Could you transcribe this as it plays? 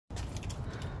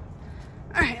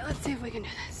Alright, let's see if we can do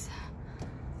this.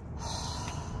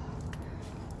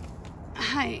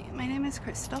 Hi, my name is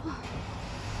Crystal,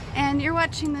 and you're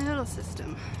watching the Noodle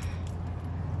System.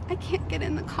 I can't get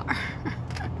in the car.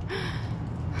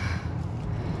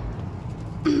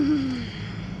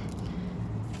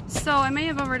 So I may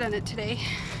have overdone it today.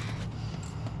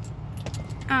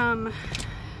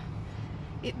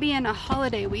 It being a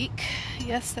holiday week,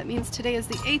 yes, that means today is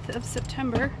the 8th of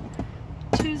September,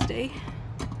 Tuesday.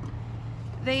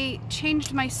 They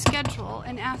changed my schedule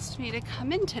and asked me to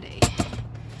come in today.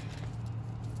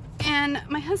 And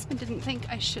my husband didn't think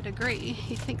I should agree.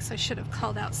 He thinks I should have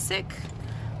called out sick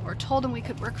or told him we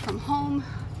could work from home.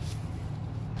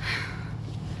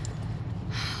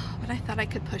 But I thought I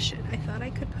could push it. I thought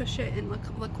I could push it, and look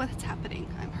what's happening.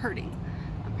 I'm hurting.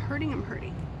 I'm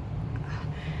hurting.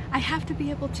 I have to be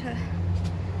able to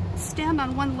stand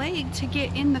on one leg to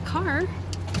get in the car.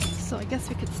 So I guess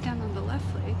we could stand on the left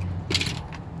leg.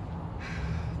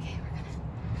 Okay,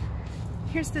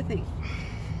 here's the thing.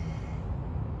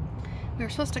 We were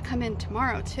supposed to come in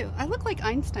tomorrow too. I look like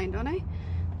Einstein, don't I?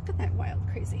 Look at that wild,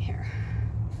 crazy hair.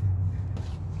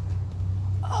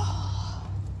 Oh,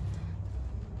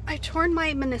 I torn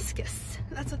my meniscus.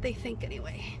 That's what they think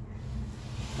anyway.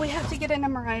 We have to get an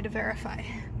MRI to verify.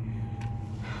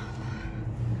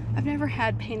 I've never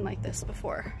had pain like this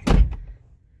before.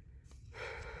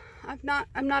 I'm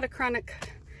not a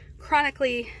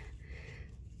chronically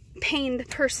pained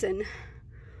person,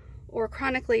 or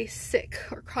chronically sick,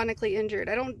 or chronically injured.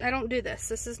 I don't do this.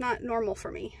 This is not normal for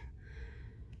me.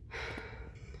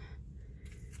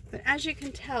 But as you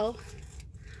can tell,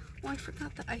 oh, I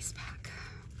forgot the ice pack.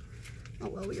 Oh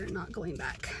well, we are not going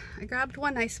back. I grabbed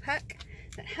one ice pack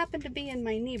that happened to be in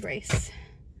my knee brace.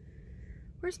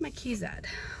 Where's my keys at?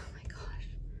 Oh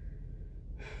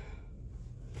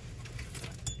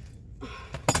my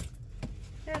gosh.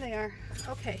 There they are.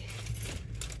 Okay.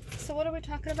 So what are we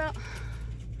talking about?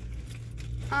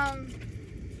 I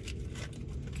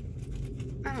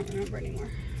don't remember anymore.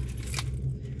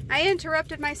 I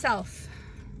interrupted myself.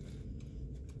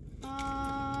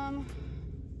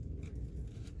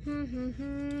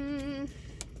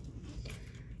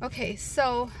 Okay,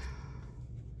 so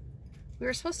we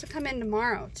were supposed to come in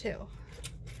tomorrow too,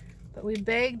 but we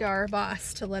begged our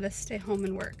boss to let us stay home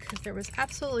and work because there was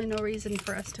absolutely no reason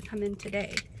for us to come in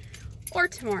today or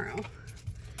tomorrow.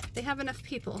 They have enough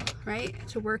people, right,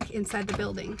 to work inside the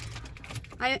building.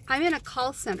 I'm in a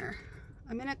call center.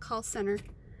 I'm in a call center,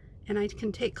 and I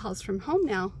can take calls from home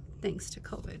now thanks to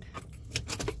COVID.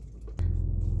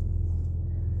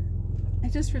 I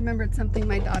just remembered something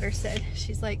my daughter said.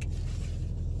 She's like,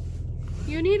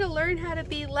 "You need to learn how to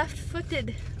be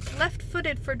left-footed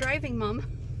for driving, Mom."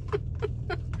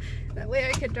 That way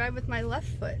I could drive with my left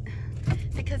foot.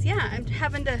 Because yeah, I'm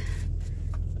having to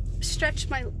stretch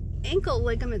my ankle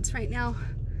ligaments right now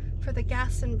for the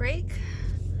gas and brake,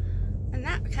 and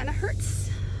that kind of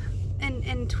hurts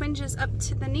and twinges up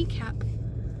to the kneecap,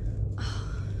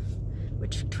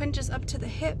 which twinges up to the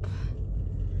hip.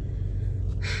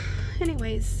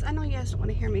 Anyways, I know you guys don't want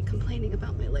to hear me complaining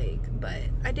about my leg, but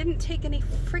I didn't take any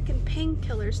freaking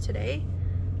painkillers today.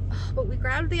 But we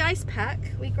grabbed the ice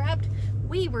pack.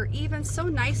 We were even so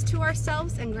nice to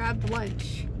ourselves and grabbed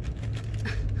lunch.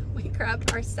 We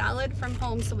grabbed our salad from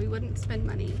home so we wouldn't spend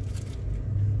money.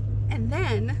 And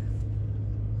then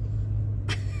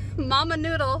Mama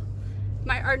Noodle,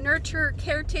 our nurture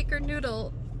caretaker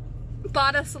Noodle,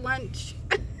 bought us lunch.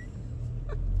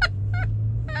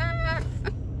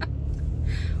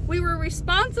 We were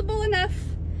responsible enough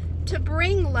to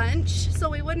bring lunch so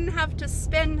we wouldn't have to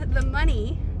spend the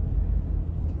money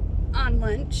on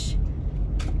lunch.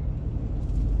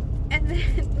 And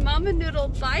then Mama Noodle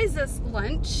buys us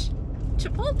lunch,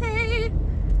 Chipotle,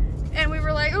 and we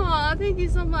were like, "Oh, thank you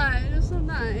so much, it was so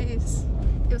nice."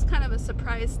 It was kind of a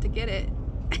surprise to get it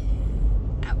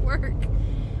at work.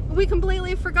 We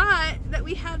completely forgot that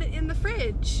we had it in the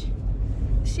fridge.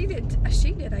 She did,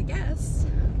 I guess.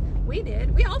 We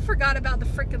did. We all forgot about the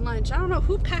frickin' lunch. I don't know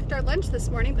who packed our lunch this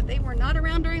morning, but they were not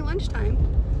around during lunchtime.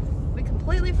 We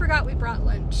completely forgot we brought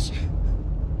lunch.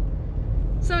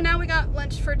 So now we got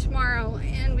lunch for tomorrow,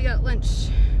 and we got lunch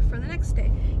for the next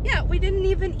day. Yeah, we didn't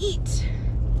even eat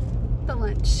the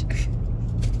lunch.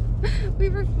 we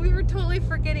were totally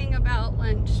forgetting about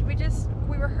lunch. We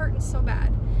were hurting so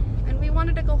bad, and we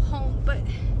wanted to go home, but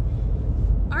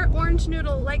our orange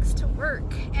noodle likes to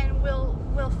work, and we'll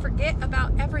forget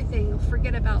about everything. We'll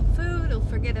forget about food, we'll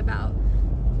forget about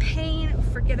pain, we'll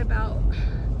forget about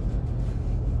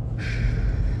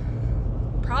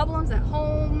problems at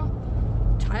home,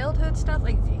 childhood stuff.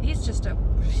 Like,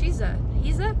 she's a,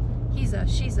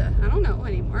 I don't know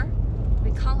anymore.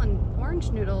 been calling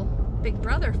Orange Noodle Big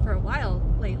Brother for a while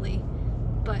lately,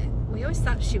 but we always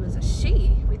thought she was a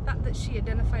she. We thought that she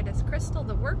identified as Crystal,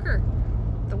 the worker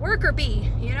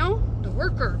bee, you know, the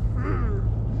worker.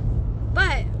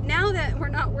 But now that we're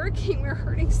not working, we're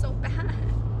hurting so bad.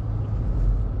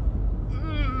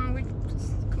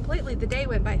 The day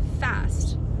went by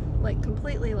fast, like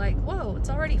completely, like, whoa, it's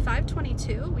already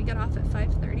 5:22. We got off at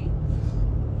 5:30.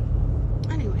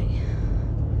 Anyway,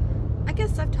 I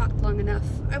guess I've talked long enough.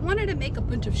 I wanted to make a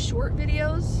bunch of short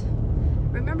videos.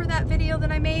 Remember that video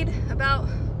that I made about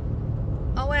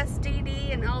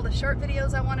OSDD and all the short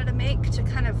videos I wanted to make to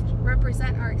kind of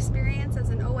represent our experience as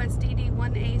an OSDD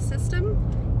 1A system?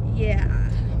 Yeah.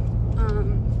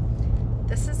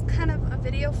 This is kind of a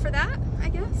video for that, I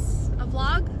guess. A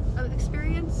vlog of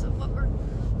experience of what we're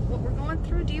going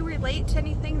through. Do you relate to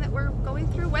anything that we're going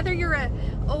through? Whether you're a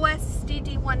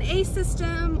OSDD 1A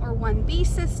system or 1B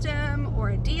system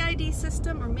or a d.i.d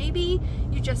system, or maybe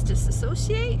you just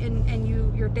disassociate and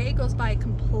your day goes by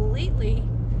completely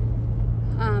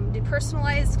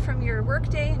depersonalized from your work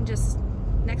day, and just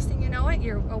next thing you know it,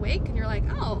 you're awake and you're like,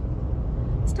 oh,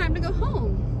 it's time to go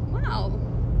home. Wow.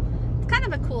 It's kind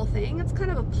of a cool thing. It's kind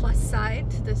of a plus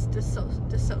side to this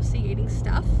dissociating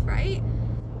stuff, right?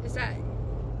 Is that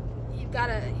you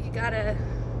gotta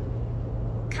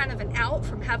kind of an out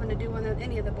from having to do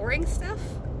any of the boring stuff.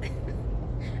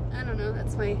 I don't know,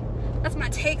 that's my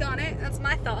take on it. That's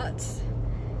my thoughts.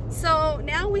 So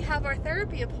now we have our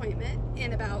therapy appointment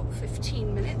in about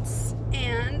 15 minutes,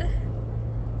 and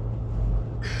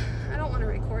I don't want to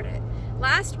record it.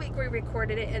 Last week we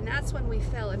recorded it, and that's when we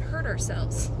fell and hurt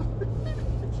ourselves.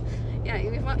 Yeah,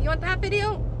 you want that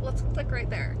video? Let's click right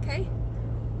there, okay?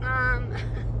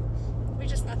 We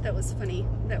just thought that was funny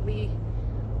that we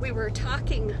were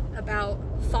talking about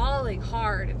falling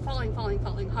hard and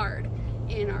falling hard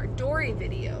in our Dory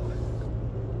video.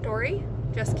 Dory,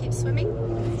 Just Keep Swimming.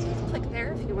 Click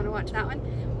there if you want to watch that one.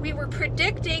 We were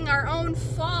predicting our own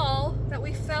fall, that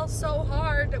we fell so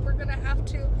hard that we're gonna have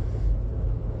to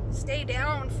stay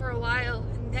down for a while,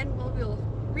 and then we'll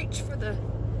reach for the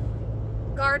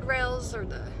guardrails or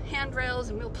the handrails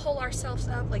and we'll pull ourselves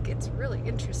up. Like, it's really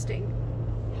interesting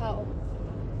how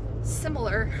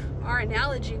similar our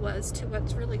analogy was to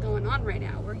what's really going on right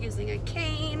now. We're using a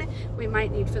cane, we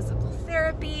might need physical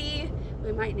therapy,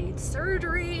 we might need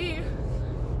surgery.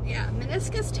 Yeah,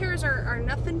 meniscus tears are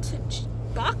nothing to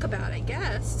balk about, I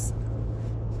guess.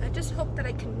 I just hope that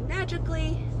I can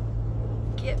magically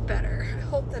get better. I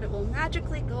hope that it will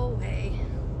magically go away.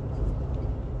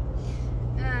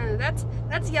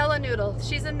 That's Yellow Noodle.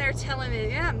 She's in there telling me,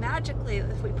 yeah, magically,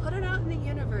 if we put it out in the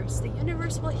universe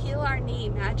will heal our knee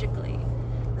magically.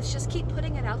 Let's just keep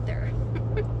putting it out there.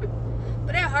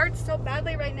 But it hurts so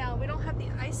badly right now. We don't have the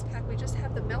ice pack, we just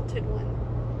have the melted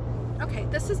one. Okay,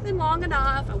 this has been long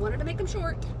enough. I wanted to make them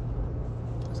short.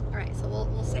 All right, so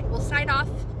we'll sign off.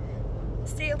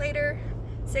 See you later.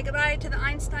 Say goodbye to the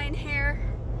Einstein hair,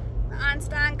 the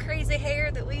Einstein crazy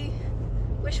hair that we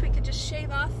wish we could just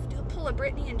shave off. Pull a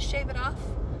Britney and shave it off.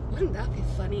 Wouldn't that be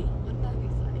funny? Wouldn't that be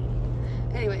funny?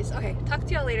 Anyways, okay, talk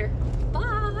to y'all later.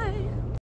 Bye.